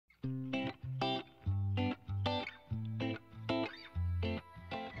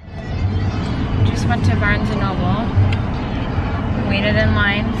went to Barnes & Noble. Waited in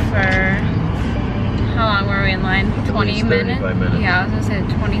line for, how long were we in line? 20 minutes? Yeah, I was gonna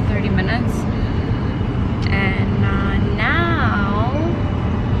say 20, 30 minutes. And now,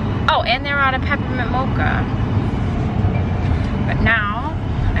 oh, and they're out of peppermint mocha. But now,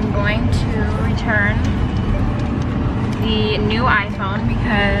 I'm going to return the new iPhone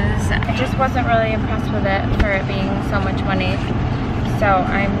because I just wasn't really impressed with it for it being so much money. So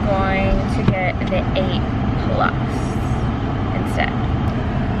I'm going to get the 8 Plus instead.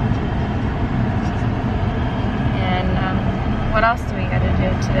 And what else do we gotta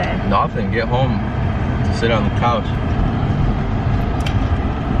do today? Nothing, get home, sit on the couch.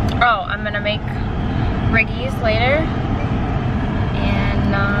 Oh, I'm gonna make Riggies later.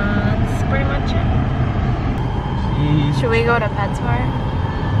 And that's pretty much it. Jeez. Should we go to PetSmart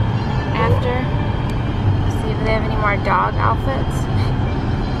after? See if they have any more dog outfits.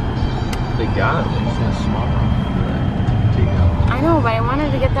 They got it, it's in a small one. I know, but I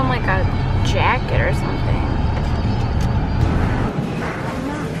wanted to get them like a jacket or something.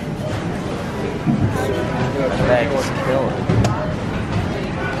 That's killing.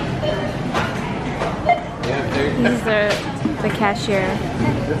 He's the cashier.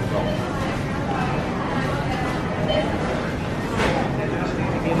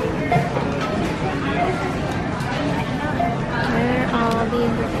 Where are all the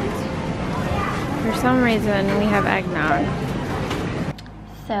ingredients? For some reason, we have eggnog.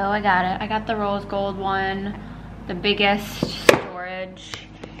 So I got it. I got the rose gold one, the biggest storage,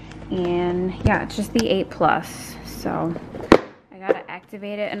 and yeah, it's just the 8 Plus. So I gotta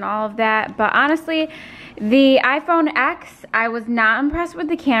activate it and all of that. But honestly, the iPhone X, I was not impressed with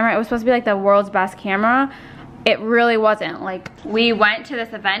the camera. It was supposed to be like the world's best camera. It really wasn't. Like, we went to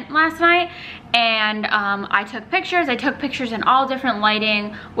this event last night and I took pictures. I took pictures in all different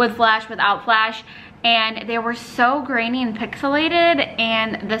lighting, with flash, without flash, and they were so grainy and pixelated.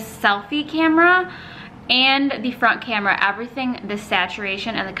 And the selfie camera and the front camera, everything, the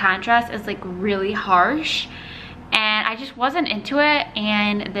saturation and the contrast is like really harsh. And I just wasn't into it.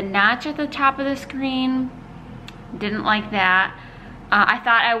 And the notch at the top of the screen, didn't like that. I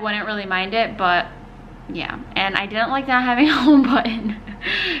thought I wouldn't really mind it, but yeah. And I didn't like not having a home button.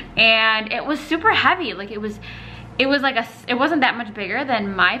 And it was super heavy. Like, it wasn't that much bigger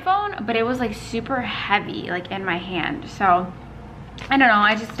than my phone, but it was like super heavy, like in my hand. So I don't know,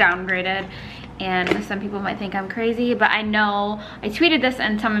 I just downgraded. And some people might think I'm crazy, but I know I tweeted this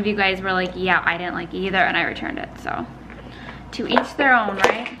and some of you guys were like, yeah, I didn't like it either, and I returned it. So to each their own,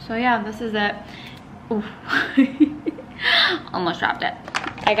 right? So yeah, this is it. Ooh. Almost dropped it.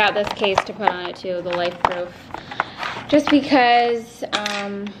 I got this case to put on it too, the Lifeproof, just because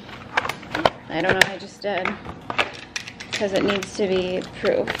I don't know, I just did, because it needs to be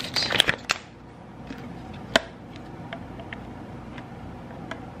proofed.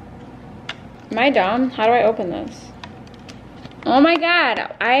 Am I dumb? How do I open this? Oh my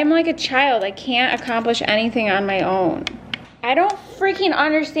god, I am like a child. I can't accomplish anything on my own. I don't freaking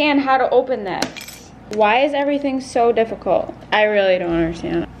understand how to open this. Why is everything so difficult? I really don't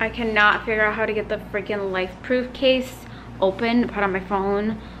understand. I cannot figure out how to get the freaking Lifeproof case open to put on my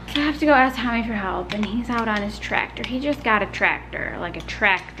phone. So I have to go ask Tommy for help, and he's out on his tractor. He just got a tractor, like a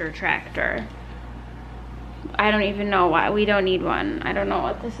tractor. I don't even know why. We don't need one. I don't know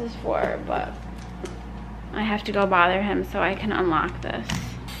what this is for, but I have to go bother him so I can unlock this.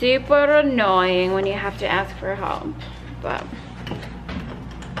 Super annoying when you have to ask for help, but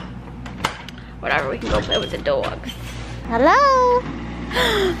whatever, we can go play with the dogs. Hello?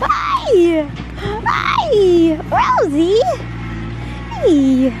 Hi! Hi! Rosie!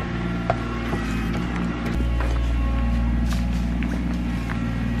 Hey!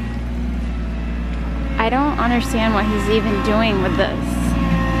 I don't understand what he's even doing with this.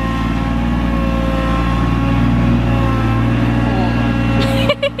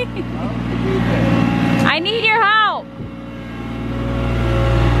 I need your help!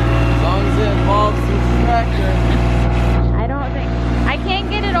 As long as it involves the tractor. I don't think... I can't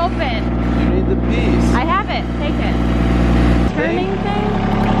get it open. You need the piece. I have it. Take it. Turning thing?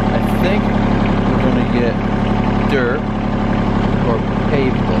 I think we're gonna get dirt or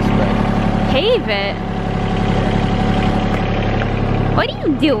pave this thing. Pave it? What are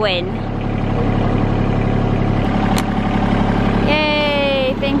you doing?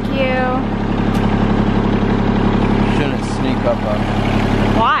 Yay, thank you. You shouldn't sneak up on me.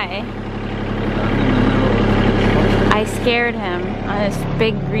 Why? I scared him on this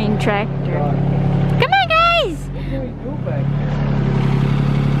big green tractor. Come on, guys! What can we do back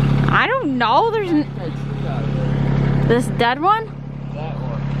here? I don't know, there's... This dead one? That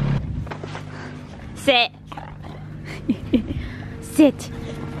one. Sit. Sit.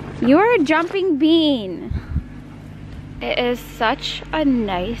 You're a jumping bean. It is such a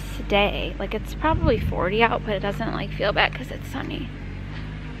nice day. Like, it's probably 40 out, but it doesn't like feel bad because it's sunny.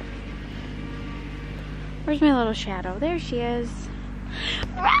 Where's my little shadow? There she is.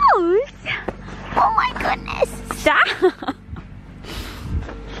 Rose! Oh my goodness. Stop.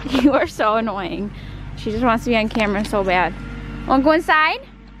 You are so annoying. She just wants to be on camera so bad. Wanna go inside?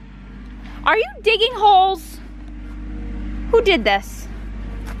 Are you digging holes? Who did this?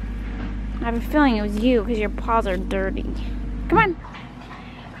 I have a feeling it was you because your paws are dirty. Come on.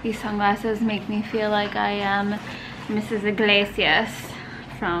 These sunglasses make me feel like I am Mrs. Iglesias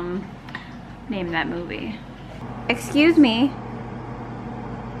from Name That Movie. Excuse me.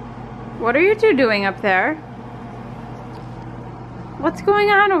 What are you two doing up there? What's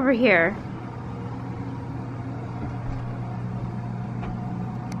going on over here?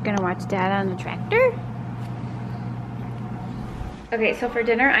 Gonna watch Dad on the tractor? Okay, so for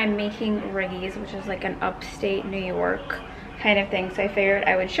dinner I'm making Riggies, which is like an upstate New York kind of thing. So I figured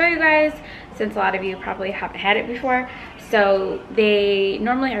I would show you guys since a lot of you probably haven't had it before. So they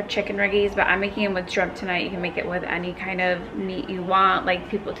normally are chicken Riggies, but I'm making them with shrimp tonight. You can make it with any kind of meat you want. Like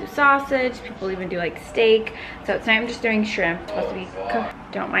people do sausage, people even do like steak. So tonight I'm just doing shrimp. It's supposed to be cooked.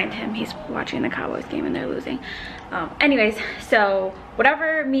 Don't mind him, he's watching the Cowboys game and they're losing. Anyways, so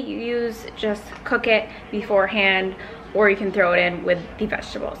whatever meat you use, just cook it beforehand, or you can throw it in with the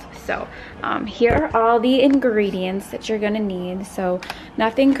vegetables. So here are all the ingredients that you're gonna need. So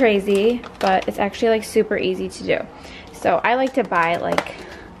nothing crazy, but it's actually like super easy to do. So I like to buy like,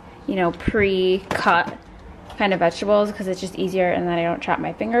 you know, pre-cut kind of vegetables because it's just easier and then I don't chop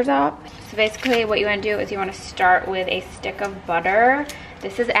my fingers off. So basically what you want to do is you want to start with a stick of butter.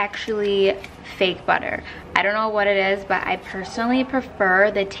 This is actually fake butter. I don't know what it is, but I personally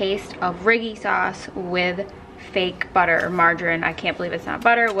prefer the taste of Riggie sauce with fake butter or margarine. I can't believe it's not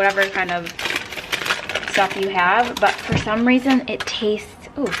butter, whatever kind of stuff you have, but for some reason it tastes,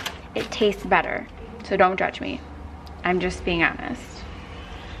 ooh, it tastes better. So don't judge me. I'm just being honest.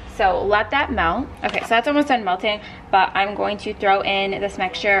 So let that melt. Okay, so that's almost done melting, but I'm going to throw in this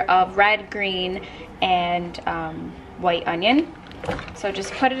mixture of red, green, and white onion. So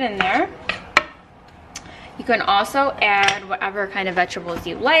just put it in there. You can also add whatever kind of vegetables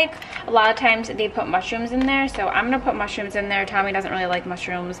you like. A lot of times they put mushrooms in there, so I'm gonna put mushrooms in there. Tommy doesn't really like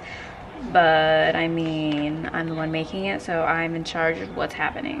mushrooms, but I mean, I'm the one making it, so I'm in charge of what's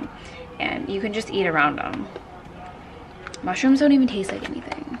happening. And you can just eat around them. Mushrooms don't even taste like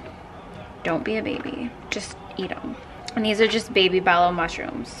anything. Don't be a baby, just eat them. And these are just baby bellow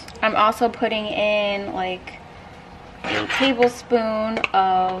mushrooms. I'm also putting in like a tablespoon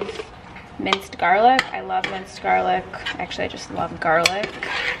of minced garlic. I love minced garlic. Actually, I just love garlic.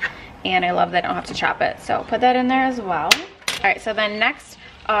 And I love that I don't have to chop it. So put that in there as well. All right, so then next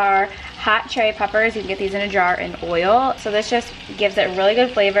are hot cherry peppers. You can get these in a jar in oil. So this just gives it really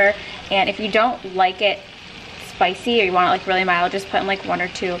good flavor. And if you don't like it spicy or you want it like really mild, just put in like 1 or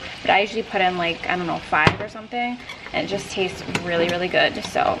 2. But I usually put in like, I don't know, 5 or something. And it just tastes really, really good.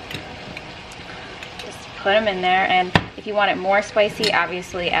 So just put them in there. And if you want it more spicy,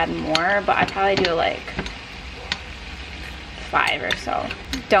 obviously add more. But I probably do like 5 or so.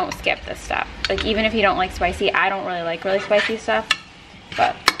 Don't skip this step. Like even if you don't like spicy, I don't really like really spicy stuff.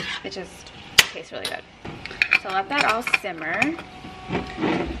 But it just tastes really good. So let that all simmer.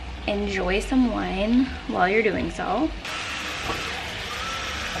 Enjoy some wine while you're doing so.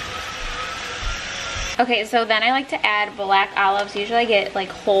 Okay, so then I like to add black olives. Usually I get like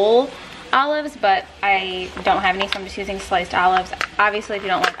whole olives, but I don't have any, so I'm just using sliced olives. Obviously, if you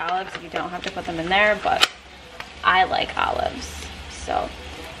don't like olives, you don't have to put them in there, but I like olives. So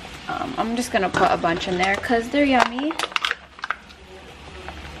I'm just gonna put a bunch in there because they're yummy.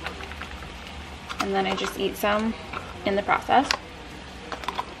 And then I just eat some in the process.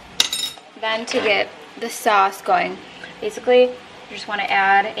 Then to get the sauce going, basically you just want to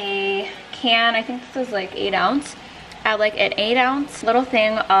add a can, I think this is like 8 ounce. Add like an 8 ounce little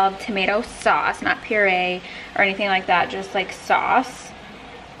thing of tomato sauce, not puree or anything like that, just like sauce.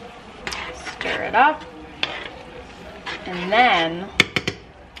 Stir it up. And then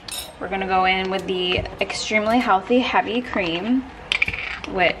we're gonna go in with the extremely healthy heavy cream,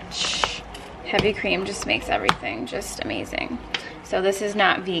 which heavy cream just makes everything just amazing. So this is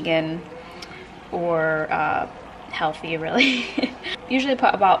not vegan or healthy really. Usually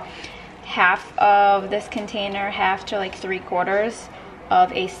put about half of this container, half to like 3/4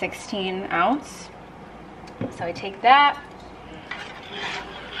 of a 16 ounce. So I take that,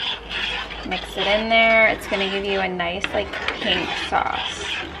 mix it in there. It's gonna give you a nice like pink sauce.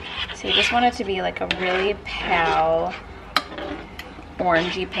 So you just want it to be like a really pale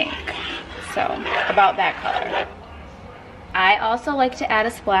orangey pink. So about that color. I also like to add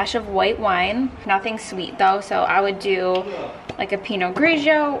a splash of white wine. Nothing sweet though, so I would do like a Pinot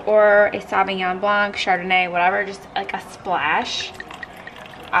Grigio or a Sauvignon Blanc, Chardonnay, whatever, just like a splash.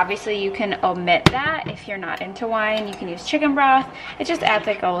 Obviously you can omit that if you're not into wine. You can use chicken broth. It just adds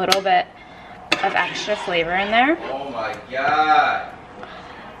like a little bit of extra flavor in there. Oh my God.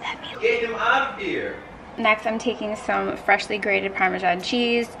 Get him out of here. Next, I'm taking some freshly grated Parmesan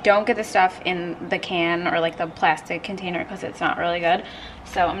cheese. Don't get the stuff in the can or like the plastic container because it's not really good.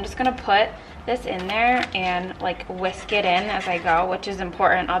 So I'm just gonna put this in there and like whisk it in as I go, which is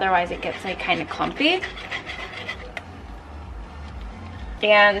important. Otherwise it gets like kind of clumpy.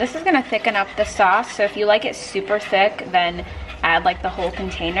 And this is gonna thicken up the sauce. So if you like it super thick, then add like the whole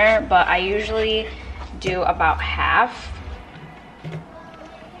container. But I usually do about half.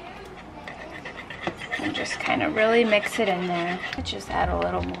 And just kind of really mix it in there. I just add a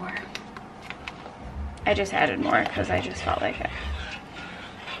little more. I just added more because I just felt like it.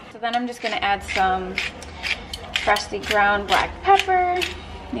 So then I'm just gonna add some freshly ground black pepper.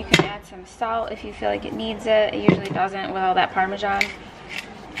 You can add some salt if you feel like it needs it. It usually doesn't with all that Parmesan.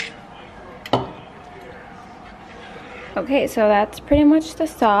 Okay, so that's pretty much the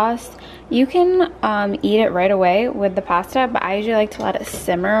sauce. You can eat it right away with the pasta, but I usually like to let it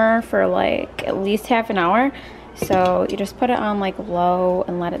simmer for like at least half an hour. So you just put it on like low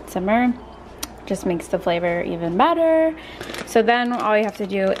and let it simmer. Just makes the flavor even better. So then all you have to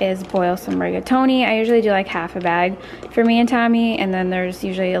do is boil some rigatoni. I usually do like half a bag for me and Tommy, and then there's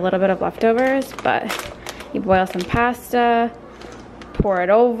usually a little bit of leftovers, but you boil some pasta, pour it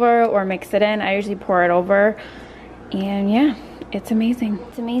over or mix it in. I usually pour it over. And yeah, it's amazing.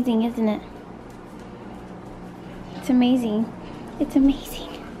 It's amazing, isn't it? It's amazing. It's amazing.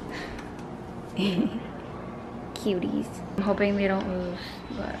 Cuties. I'm hoping they don't lose,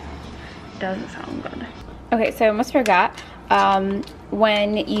 but it doesn't sound good. Okay, so I almost forgot.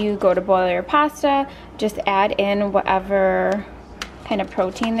 When you go to boil your pasta, just add in whatever kind of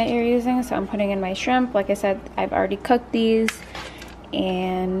protein that you're using. So I'm putting in my shrimp. Like I said, I've already cooked these.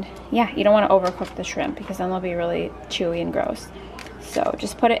 And yeah, you don't want to overcook the shrimp because then they'll be really chewy and gross. So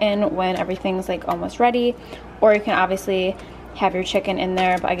just put it in when everything's like almost ready, or you can obviously have your chicken in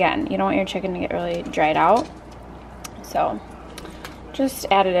there, but again, you don't want your chicken to get really dried out. So just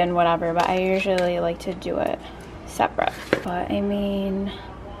add it in whatever, but I usually like to do it separate. But I mean,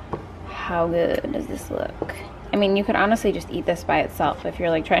 how good does this look? I mean, you could honestly just eat this by itself if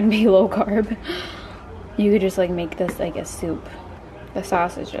you're like trying to be low carb. You could just like make this like a soup. The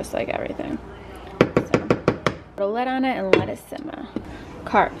sauce is just like everything. So put a lid on it and let it simmer.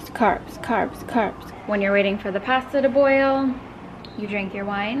 Carbs, carbs, carbs, carbs. When you're waiting for the pasta to boil, you drink your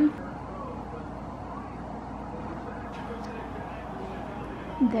wine.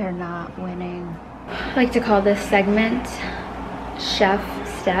 They're not winning. I like to call this segment Chef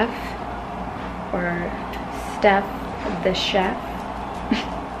Steph, or Steph the Chef.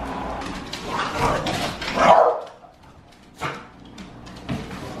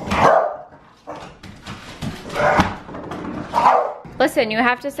 Listen, you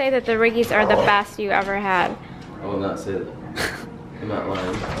have to say that the Riggies are the best you ever had. I will not say that. I'm not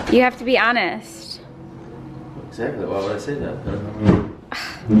lying. You have to be honest. Exactly, why would I say that?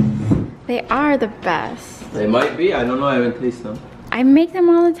 They are the best. They might be, I don't know, I haven't tasted them. I make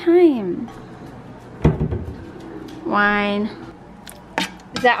them all the time. Wine.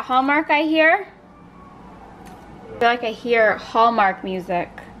 Is that Hallmark I hear? I feel like I hear Hallmark music.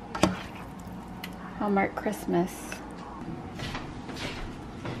 Hallmark Christmas.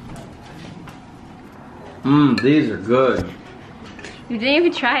 These are good. You didn't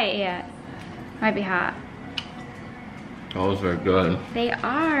even try it yet. Might be hot. Those are good. They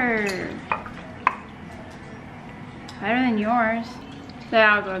are. Better than yours. They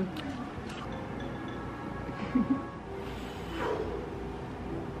are good.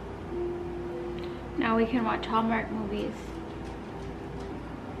 Now we can watch Hallmark movies.